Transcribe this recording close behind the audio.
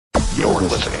You're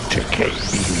listening to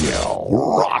KBL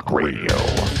Rock Radio.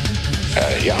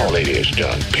 Y'all ladies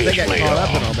done pissed They got caught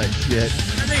up in all that shit.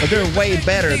 But they're way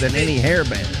better than any hair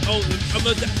band.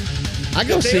 I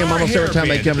go see them almost every time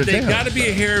they come to town. They've got to be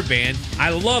a hair band. I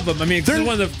love them. I mean, this is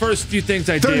one of the first few things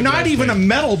I did. They're not even a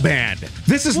metal band.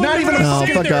 This is not even a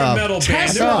metal band.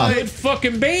 Tesla, they're a good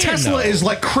fucking band. Tesla is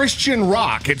like Christian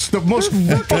rock. It's the most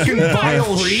fucking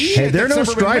vile shit. Hey, they're no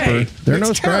striper. They're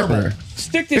no striper.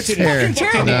 Stick this in fucking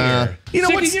terrible. here. You know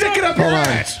what? Stick it up your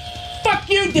ass. Fuck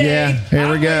you, Dave. Yeah,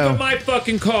 here we go. I'm my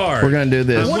fucking card. We're going to do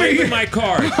this. I'm waving my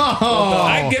card.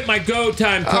 I get my go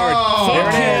time card.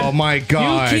 Oh, my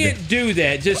God. You can't do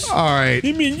that. Just. All right.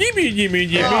 Every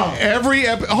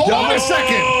Hold on a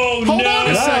second. Hold on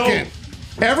a second.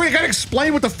 I gotta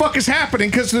explain what the fuck is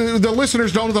happening because the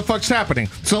listeners don't know what the fuck's happening.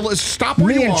 So let's stop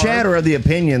where Me and Chad are of the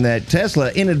opinion that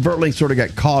Tesla inadvertently sort of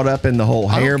got caught up in the whole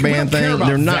hair band thing.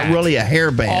 They're not really a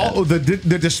hair band.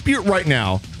 The dispute right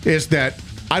now is that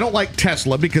I don't like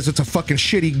Tesla because it's a fucking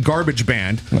shitty garbage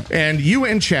band, and you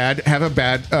and Chad have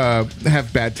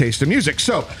bad taste in music.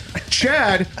 So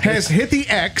Chad has hit the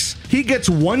X. He gets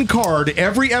one card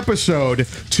every episode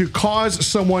to cause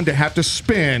someone to have to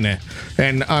spin,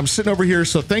 and I'm sitting over here.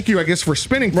 So thank you, I guess, for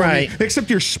spinning for me. Except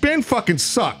your spin fucking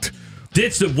sucked.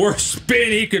 It's the worst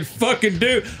spin he could fucking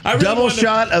do. Double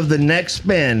shot of the next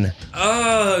spin.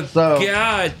 Oh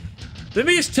God. Let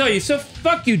me just tell you, so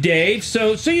fuck you, Dave.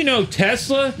 So you know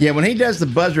Tesla? Yeah, when he does the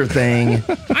buzzer thing.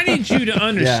 I need you to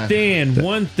understand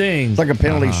one thing. It's like a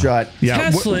penalty shot. Yeah.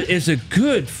 Tesla is a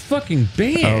good fucking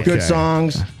band. Okay. Good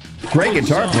songs. Great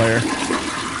guitar player.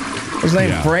 His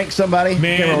name Frank somebody?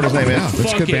 Man, I can't remember what his name is.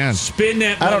 That's a good band. Spin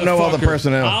that motherfucker. I don't know all the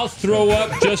personnel. I'll throw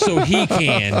up just so he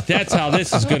can. That's how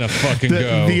this is going to fucking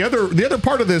go. The other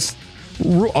part of this...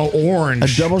 orange. A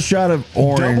double shot of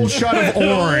orange. Double shot of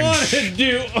orange. I want to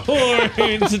do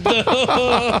orange. The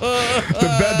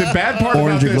bad part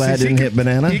orange about this glad is didn't hit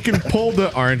banana. He can pull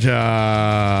the orange.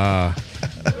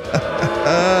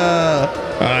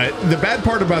 The bad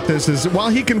part about this is while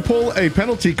he can pull a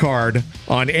penalty card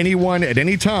on anyone at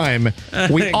any time,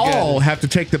 we all have to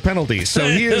take the penalty. So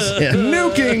he is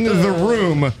nuking the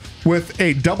room with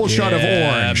a double shot of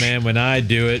orange. Yeah, man, when I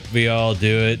do it, we all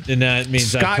do it. And that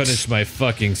means I punish my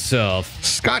fucking self.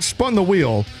 Scott spun the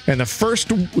wheel, and the first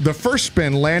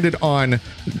spin landed on,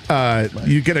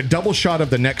 you get a double shot of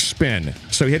the next spin.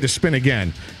 So he had to spin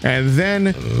again. And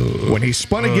then when he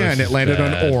spun again, it landed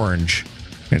on orange.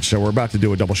 And so we're about to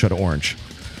do a double shot of orange.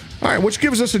 All right, which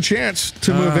gives us a chance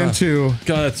to move into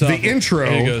the intro.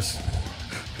 There he goes.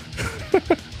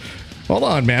 Hold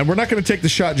on, man. We're not going to take the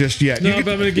shot just yet. No,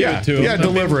 but I'm going to give it to him. Yeah,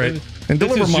 deliver it. And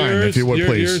deliver mine, if you would,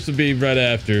 please. Yours will be right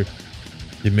after.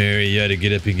 You, Mary, you ought to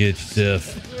get up and get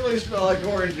yourself. It doesn't really smell like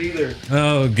orange either.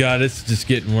 Oh, God, it's just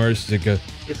getting worse. It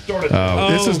started.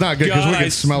 This is not good because we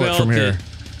can smell it from here.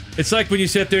 It's like when you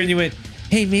sat there and you went,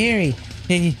 "Hey, Mary,"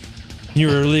 and you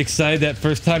were really excited that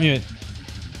first time. You went,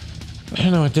 "I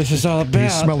don't know what this is all about."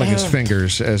 He's smelling his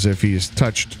fingers as if he's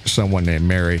touched someone named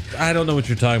Mary. I don't know what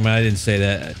you're talking about. I didn't say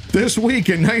that. This week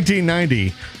in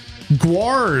 1990,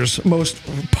 Gwar's most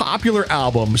popular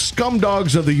album,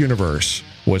 Scumdogs of the Universe,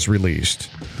 was released.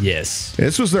 Yes.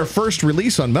 This was their first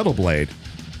release on Metal Blade.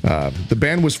 The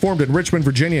band was formed in Richmond,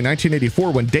 Virginia in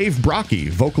 1984 when Dave Brockie,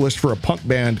 vocalist for a punk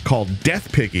band called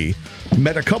Death Piggy,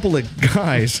 met a couple of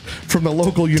guys from the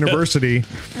local university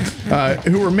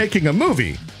who were making a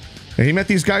movie. And he met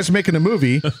these guys making a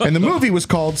movie, and the movie was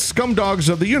called Scumdogs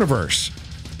of the Universe.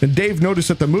 And Dave noticed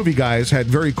that the movie guys had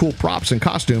very cool props and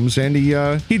costumes, and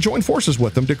he joined forces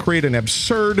with them to create an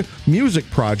absurd music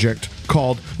project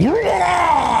called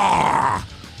Gwar,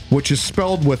 which is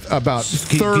spelled with about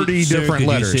 30 different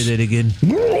letters. Can you say that again?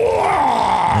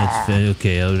 That's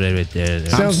okay. I'll write it there.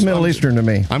 Sounds Middle Eastern to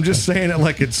me. I'm just saying it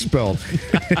like it's spelled.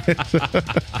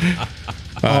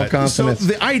 So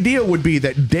the idea would be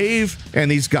that Dave and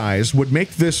these guys would make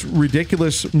this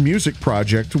ridiculous music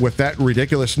project with that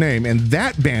ridiculous name, and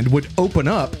that band would open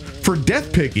up for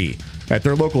Death Piggy at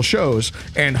their local shows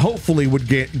and hopefully would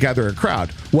gather a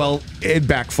crowd. Well, it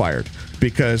backfired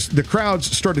because the crowds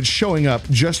started showing up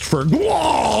just for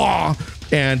Gwar,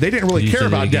 and they didn't really care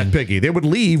about Death Piggy. They would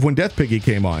leave when Death Piggy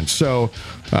came on. So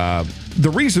the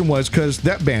reason was because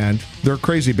that band, their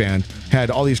crazy band, had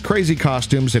all these crazy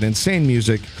costumes and insane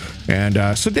music.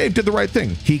 And so Dave did the right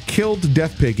thing. He killed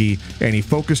Death Piggy, and he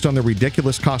focused on the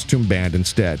ridiculous costume band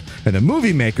instead. And the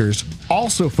movie makers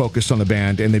also focused on the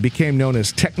band, and they became known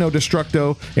as Techno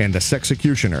Destructo and the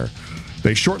Sexecutioner.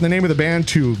 They shortened the name of the band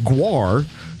to Gwar,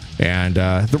 and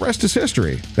the rest is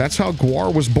history. That's how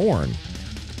Gwar was born.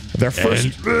 Their first...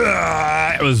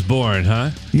 It was born,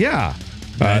 huh? Yeah.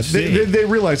 They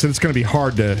realize that it's going to be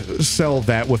hard to sell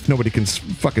that with nobody can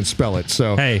fucking spell it.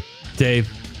 So hey, Dave,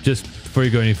 just before you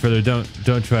go any further,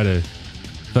 don't try to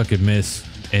fucking miss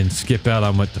and skip out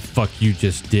on what the fuck you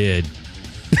just did.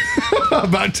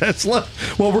 About Tesla.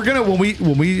 Well, we're gonna when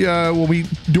we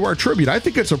do our tribute, I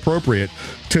think it's appropriate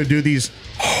to do these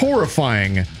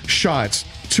horrifying shots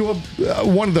to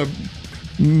one of the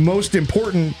most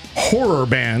important horror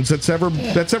bands that's ever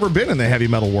been in the heavy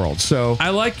metal world. So I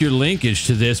like your linkage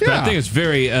to this, but I think it's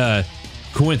very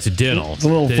coincidental. It's a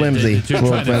little flimsy. That you're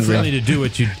trying to really to do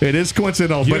what you. It is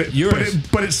coincidental, but it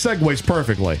segues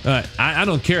perfectly. I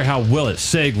don't care how well it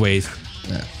segues.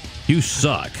 Yeah. You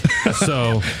suck.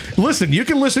 So listen, you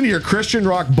can listen to your Christian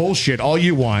rock bullshit all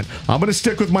you want. I'm going to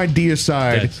stick with my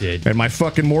Deicide and my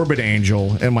fucking Morbid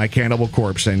Angel and my Cannibal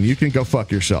Corpse, and you can go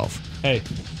fuck yourself. Hey,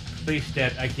 please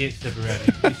stab. I can't step around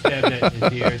you. Please stab that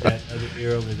his ear, that other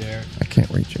ear over there. I can't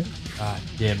reach it. God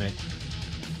damn it.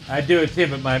 I do it too,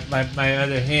 but my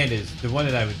other hand is the one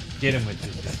that I would get him with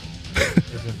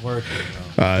isn't working.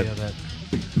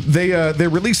 They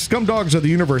released Scumdogs of the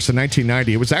Universe in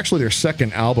 1990. It was actually their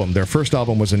second album. Their first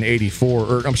album was in 88.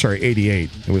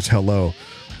 It was Hello.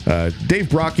 Dave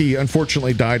Brockie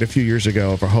unfortunately died a few years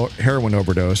ago of a heroin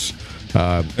overdose.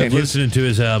 And listening to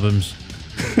his albums.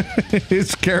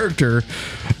 His character,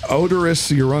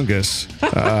 Odorous Urungus,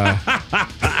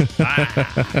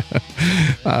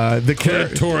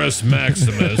 the Taurus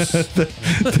Maximus.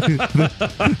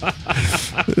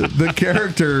 the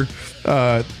character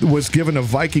was given a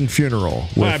Viking funeral.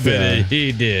 I bet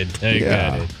he did.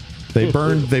 Got it. They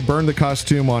burned the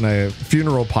costume on a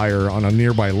funeral pyre on a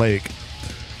nearby lake.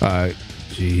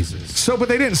 Jesus. So, but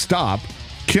they didn't stop.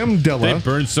 Kim Dilla. They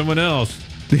burned someone else.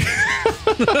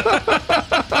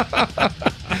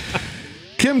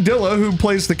 Kim Dilla, who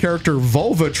plays the character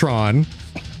Vulvatron.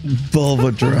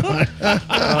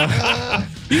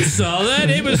 You saw that?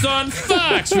 It was on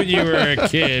Fox when you were a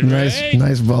kid, right?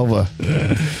 Nice vulva.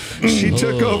 She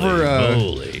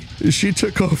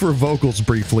took over vocals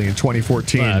briefly in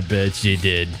 2014. I bet she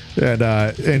did. And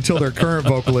until their current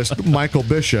vocalist, Michael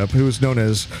Bishop, who is known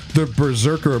as the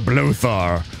Berserker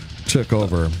Blothar, took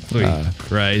over.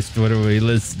 Christ, what are we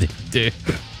listening to?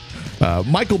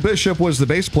 Michael Bishop was the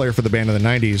bass player for the band in the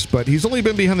 90s, but he's only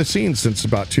been behind the scenes since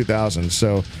about 2000.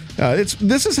 So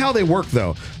this is how they work,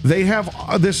 though. They have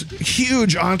this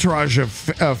huge entourage of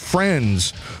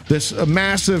friends, this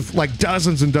massive, like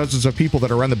dozens and dozens of people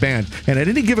that are on the band. And at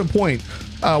any given point,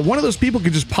 one of those people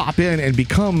could just pop in and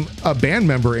become a band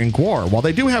member in Gwar. While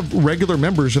they do have regular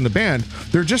members in the band,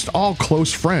 they're just all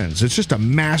close friends. It's just a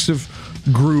massive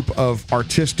group of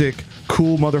artistic,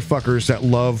 cool motherfuckers that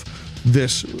love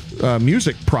this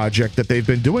music project that they've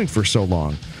been doing for so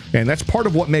long. And that's part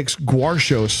of what makes Gwar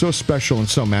shows so special and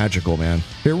so magical, man.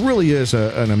 It really is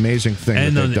an amazing thing.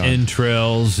 And that they've the done.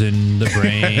 entrails and the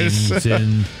brains. Yes.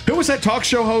 And who was that talk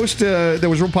show host that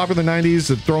was real popular in the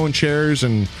 90s, throwing chairs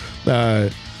and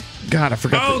God, I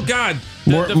forgot. Oh, God.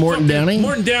 Morton Downey?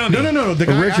 Morton Downey. No. The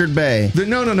guy, Richard Bay.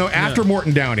 No. After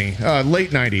Morton Downey, late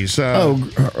 90s.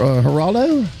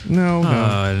 Geraldo? No.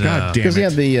 God damn it. Because he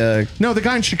had the... No, the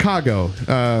guy in Chicago.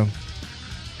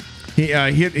 He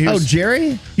was,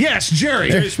 Jerry? Yes, Jerry.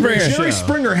 Jerry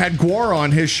Springer had Gwar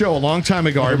on his show a long time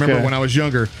ago. I remember when I was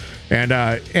younger.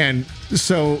 And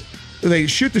so they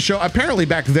shoot the show. Apparently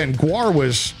back then, Gwar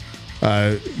was...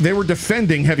 they were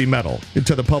defending heavy metal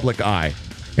to the public eye.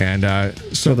 And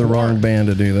so the wrong band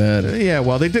to do that. Yeah,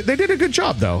 well, they did a good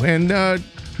job, though. And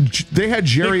they had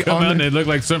Jerry on and they look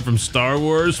like something from Star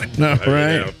Wars. No,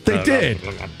 right? They did.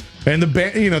 And the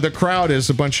band, the crowd is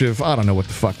a bunch of, I don't know what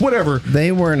the fuck, whatever.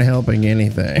 They weren't helping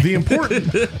anything. The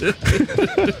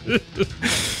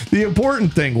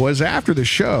important thing was after the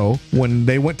show, when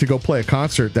they went to go play a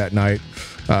concert that night,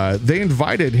 they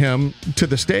invited him to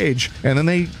the stage, and then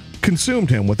they consumed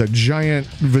him with a giant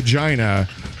vagina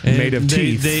made of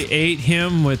teeth. They ate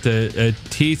him with a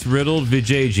teeth-riddled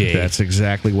vajayjay. That's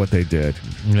exactly what they did.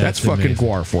 That's fucking amazing.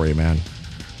 Gwar for you, man.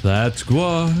 That's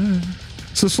Gwar.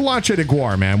 So Solanche de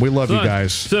Gwar, man. We love you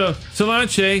guys. So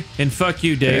Solanche and fuck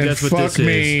you, Dave. And that's what this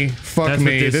is. Fuck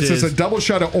me. This is a double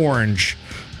shot of orange.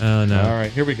 Oh, no. All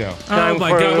right, here we go. Oh, my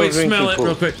God. Wait, smell it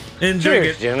real quick. And drink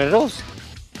it. Genitals.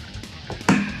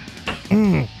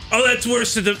 Oh, that's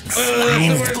worse than the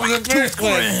first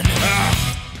one.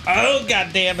 Oh,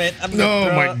 God damn it. Oh,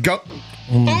 my God.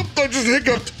 Oh, I just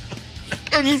hiccuped.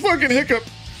 I just fucking hiccuped.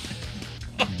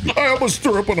 I almost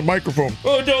threw up on the microphone.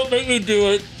 Oh, don't make me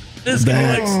do it. This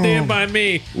guy like Stand By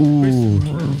Me. Ooh.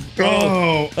 Dude.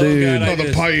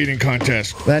 The pie eating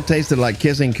contest. That tasted like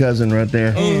kissing cousin right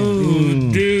there.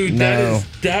 Oh, dude. Dude, No.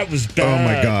 that was bad. Oh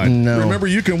my God! No. Remember,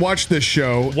 you can watch this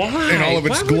show Why? in all of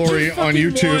its Why would you glory on fucking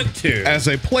YouTube want to? as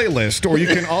a playlist, or you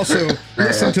can also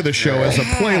listen to the show as a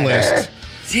playlist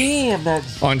Damn,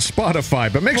 that's on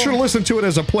Spotify. But make sure to listen to it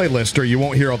as a playlist, or you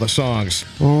won't hear all the songs.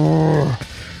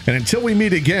 And until we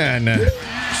meet again.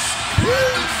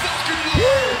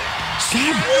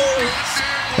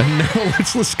 And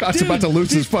now Scott's about to lose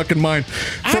his fucking mind.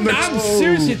 I'm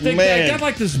seriously thinking I got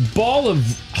like this ball of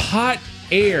hot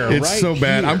air. It's right so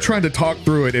bad. here. I'm trying to talk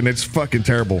through it, and it's fucking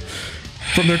terrible.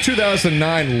 From their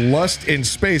 2009 Lust in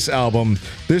Space album,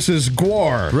 this is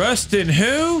Gwar. Rust and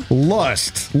who?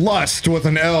 Lust with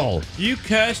an L. You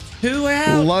cussed who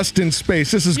out? Lust in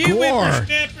Space. This is You Gwar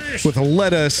whippersnappers. with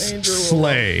Let Us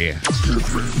Slay.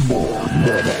 Give me more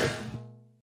metal.